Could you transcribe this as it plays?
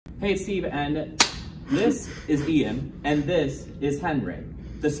Hey, Steve, and this is Ian, and this is Henry,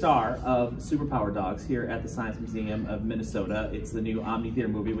 the star of Superpower Dogs here at the Science Museum of Minnesota. It's the new Omni Theater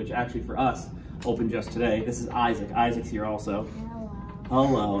movie, which actually for us opened just today. This is Isaac. Isaac's here also. Hello.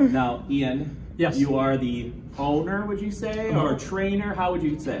 Hello. Now, Ian, yes, you are the owner, would you say, or trainer? How would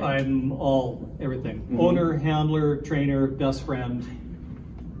you say? I'm everything. Owner, handler, trainer, best friend.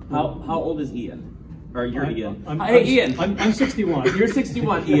 How old is Ian? Or you're Ian. Ian. I'm 61. You're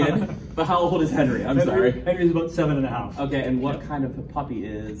 61, Ian. But how old is Henry? Sorry. Henry's about 7.5. Okay, and what kind of a puppy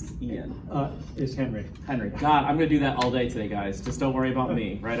is Ian? Is Henry. Henry. God, I'm going to do that all day today, guys. Just don't worry about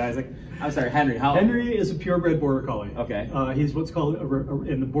me. Right, Isaac? I'm sorry, Henry. Henry is a purebred Border Collie. Okay. He's what's called,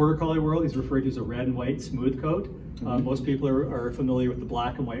 in the Border Collie world, he's referred to as a red and white smooth coat. Most people are familiar with the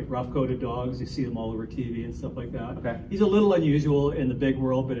black and white rough-coated dogs. You see them all over TV and stuff like that. Okay. He's a little unusual in the big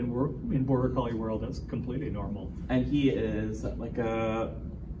world, but in Border Collie world, that's completely normal. And he is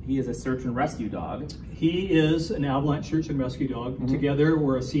he is a search and rescue dog. He is an avalanche search and rescue dog. Together,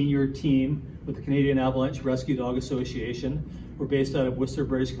 we're a senior team with the Canadian Avalanche Rescue Dog Association. We're based out of Whistler,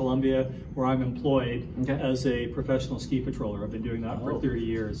 British Columbia, where I'm employed as a professional ski patroller. I've been doing that for 30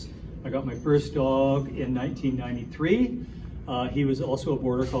 years. I got my first dog in 1993. He was also a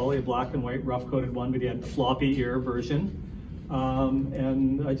Border Collie, a black and white rough-coated one, but he had the floppy ear version.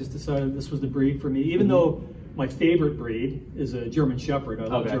 And I just decided this was the breed for me, even though my favorite breed is a German Shepherd. I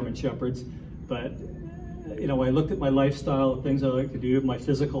love German Shepherds, but you know, when I looked at my lifestyle, the things I like to do, my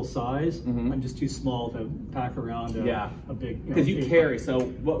physical size, I'm just too small to pack around a big. Because you carry. So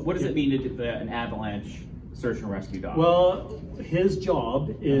what does it mean to do an avalanche search and rescue dog? Well, his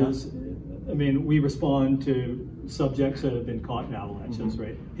job is, I mean, we respond to subjects that have been caught in avalanches,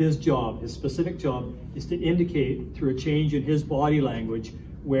 right? His job, his specific job, is to indicate through a change in his body language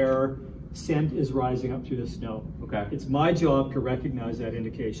where scent is rising up through the snow. Okay. It's my job to recognize that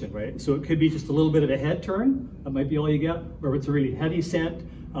indication, right? So it could be just a little bit of a head turn. That might be all you get. Or if it's a really heavy scent,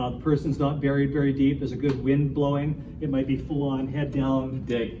 the person's not buried very deep, there's a good wind blowing, it might be full on head down,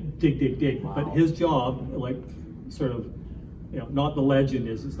 dig. Wow. But his job, like sort of, you know, not the legend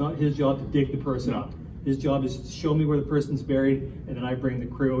is, it's not his job to dig the person up. His job is to show me where the person's buried, and then I bring the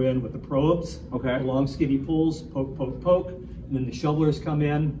crew in with the probes, the long skinny pulls, poke, and then the shovelers come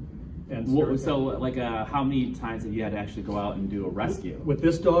in. And how many times have you had to actually go out and do a rescue? With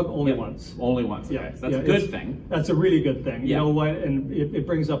this dog, only once. Only once, okay. So that's a good thing. That's a really good thing. You know what, and it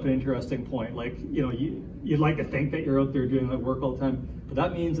brings up an interesting point. Like, you know, you'd like to think that you're out there doing that work all the time, but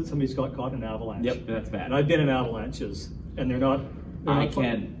that means that somebody's got caught in an avalanche. Yep, that's bad. And I've been in avalanches, and they're not I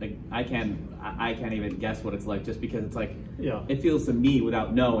can't even guess what it's like, just because it's like, it feels to me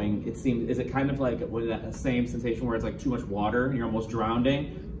without knowing, it seems, is it kind of like, what is that, the same sensation where it's like too much water and you're almost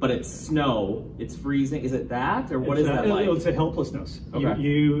drowning, but it's snow, it's freezing, is it that, or what is that like? It's a helplessness. Okay.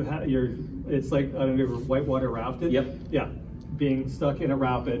 It's like, I don't know, whitewater rafted. Yep. Yeah, being stuck in a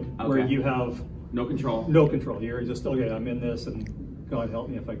rapid where you have no control. No control, you're just, okay, I'm in this, and God help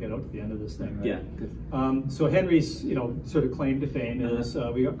me if I get out to the end of this thing, right? Yeah. So Henry's, you know, sort of claim to fame is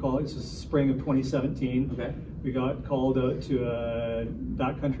we got called. This is spring of 2017. Okay. We got called out to a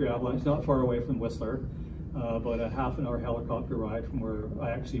backcountry avalanche, not far away from Whistler, about a half-an-hour helicopter ride from where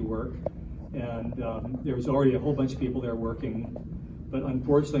I actually work, and there was already a whole bunch of people there working. But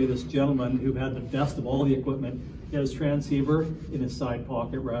unfortunately, this gentleman who had the best of all the equipment, he had his transceiver in his side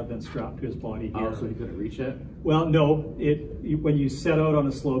pocket rather than strapped to his body here. Oh, so he couldn't reach it? Well, no. When you set out on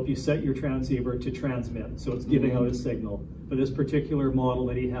a slope, you set your transceiver to transmit, so it's giving out a signal. But this particular model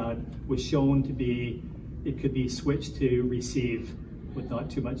that he had was shown to be, it could be switched to receive with not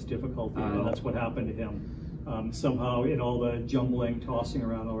too much difficulty, and that's what happened to him. Somehow, in all the jumbling, tossing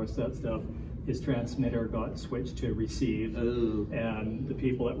around, all that stuff, his transmitter got switched to receive, and the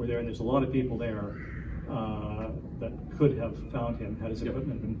people that were there, and there's a lot of people there that could have found him had his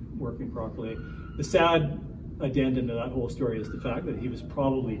equipment been working properly. The sad addendum to that whole story is the fact that he was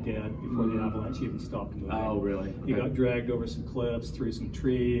probably dead before the avalanche even stopped moving. Oh, really? He got dragged over some cliffs, through some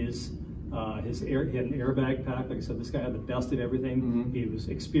trees. He had an airbag pack. Like I said, this guy had the best of everything. He was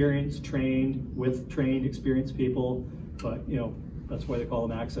experienced, trained, with trained, experienced people, but you know, that's why they call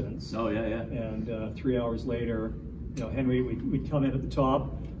them accidents. Oh, yeah. And 3 hours later, you know, Henry, we'd come in at the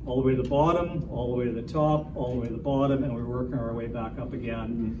top, all the way to the bottom, all the way to the top, all the way to the bottom, and we were working our way back up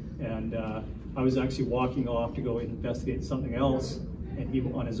again. And I was actually walking off to go investigate something else, and he,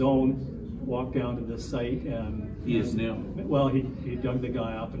 on his own, walked down to this site, and he just knew. Well, he dug the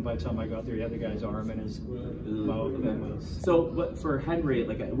guy up, and by the time I got there, he had the guy's arm in his mouth. So, but for Henry,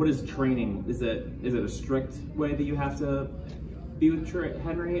 like, what is training? Is it a strict way that you have to be with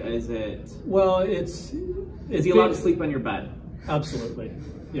Henry? Is it? Well, is he allowed to sleep on your bed? Absolutely.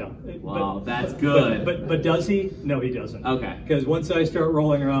 Yeah. Wow, that's good. But does he? No, he doesn't. Okay. Because once I start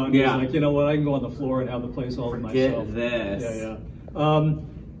rolling around, he's like, you know what? I can go on the floor and have the place all to myself. Forget this. Yeah.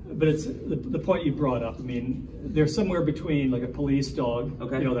 But it's the point you brought up. I mean, they're somewhere between like a police dog,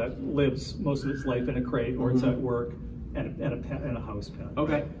 you know, that lives most of its life in a crate or it's at work, and a pet and a house pet.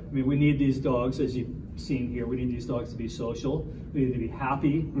 Okay. I mean, we need these dogs, as you've seen here. We need these dogs to be social. We need to be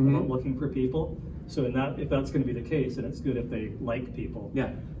happy about looking for people. So if that's going to be the case, then it's good if they like people. Yeah.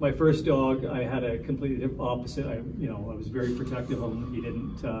 My first dog, I had a completely opposite. I was very protective of him. He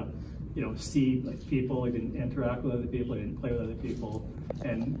didn't, see like people. He didn't interact with other people. He didn't play with other people.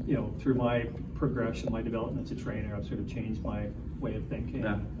 And through my progression, my development as a trainer, I've sort of changed my way of thinking.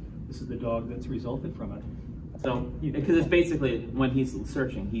 Yeah. This is the dog that's resulted from it. So, because it's basically when he's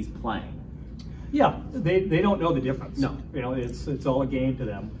searching, he's playing. Yeah, they don't know the difference. No. It's all a game to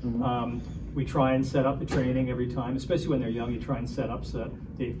them. We try and set up the training every time, especially when they're young. You try and set up so that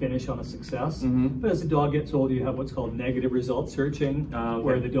they finish on a success. But as the dog gets older, you have what's called negative result searching,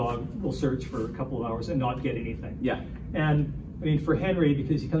 where the dog will search for a couple of hours and not get anything. Yeah. And I mean, for Henry,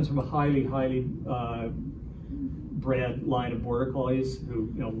 because he comes from a highly bred line of border collies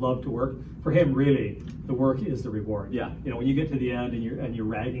who love to work. For him, really, the work is the reward. Yeah. When you get to the end and you're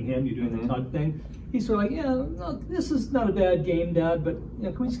ragging him, you're doing the tug thing. He's sort of like, no, this is not a bad game, Dad, but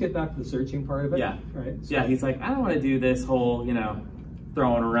can we just get back to the searching part of it? Yeah. Right. So, yeah. He's like, I don't want to do this whole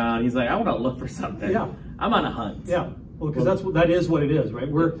throwing around. He's like, I want to look for something. Yeah. I'm on a hunt. Yeah. Well, because that is what it is, right?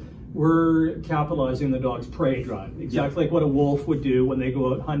 We're capitalizing the dog's prey drive. Exactly like what a wolf would do when they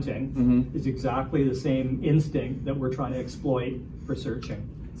go out hunting. Is exactly the same instinct that we're trying to exploit for searching.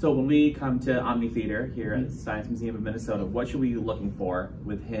 So when we come to Omni Theater here at the Science Museum of Minnesota, what should we be looking for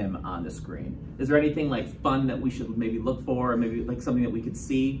with him on the screen? Is there anything like fun that we should maybe look for, or maybe like something that we could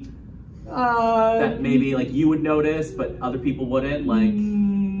see that maybe like you would notice but other people wouldn't? Like,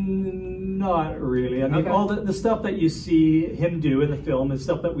 not really. I mean, all the stuff that you see him do in the film is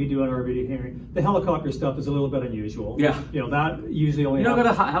stuff that we do in our video hearing. The helicopter stuff is a little bit unusual. Yeah. That usually only happens. You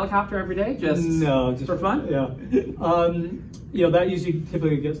don't go to helicopter every day? Just for fun? Yeah. That usually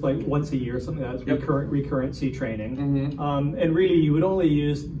typically gets like once a year, something that's recurrency training. And really you would only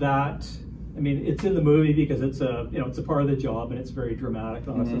use that. I mean, it's in the movie because it's a part of the job and it's very dramatic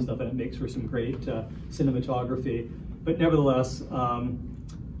and all that sort of stuff, and it makes for some great cinematography. But nevertheless,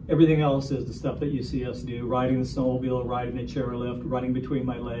 everything else is the stuff that you see us do: riding the snowmobile, riding the chairlift, running between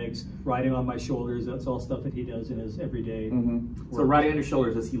my legs, riding on my shoulders. That's all stuff that he does in his everyday work. So riding on your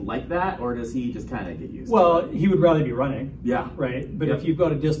shoulders, does he like that, or does he just kind of get used to it? Well, he would rather be running. Yeah. Right? But if you've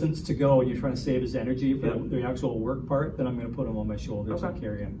got a distance to go and you're trying to save his energy for the actual work part, then I'm going to put him on my shoulders and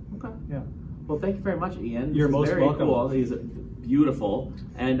carry him. Okay. Yeah. Well, thank you very much, Ian. You're most welcome. Cool. He's beautiful.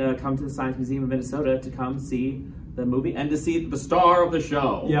 And come to the Science Museum of Minnesota to come see the movie and to see the star of the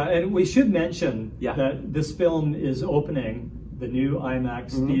show. Yeah, and we should mention that this film is opening the new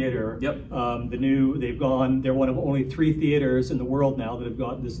IMAX theater. Yep. They're one of only 3 theaters in the world now that have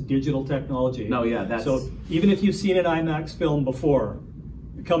got this digital technology. No, yeah, so even if you've seen an IMAX film before,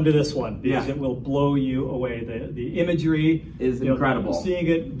 come to this one because it will blow you away. The imagery is incredible. Seeing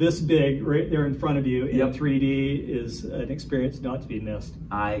it this big right there in front of you in 3D is an experience not to be missed.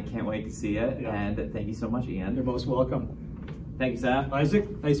 I can't wait to see it, and thank you so much, Ian. You're most welcome. Thank you, Seth. Isaac,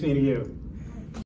 nice meeting you.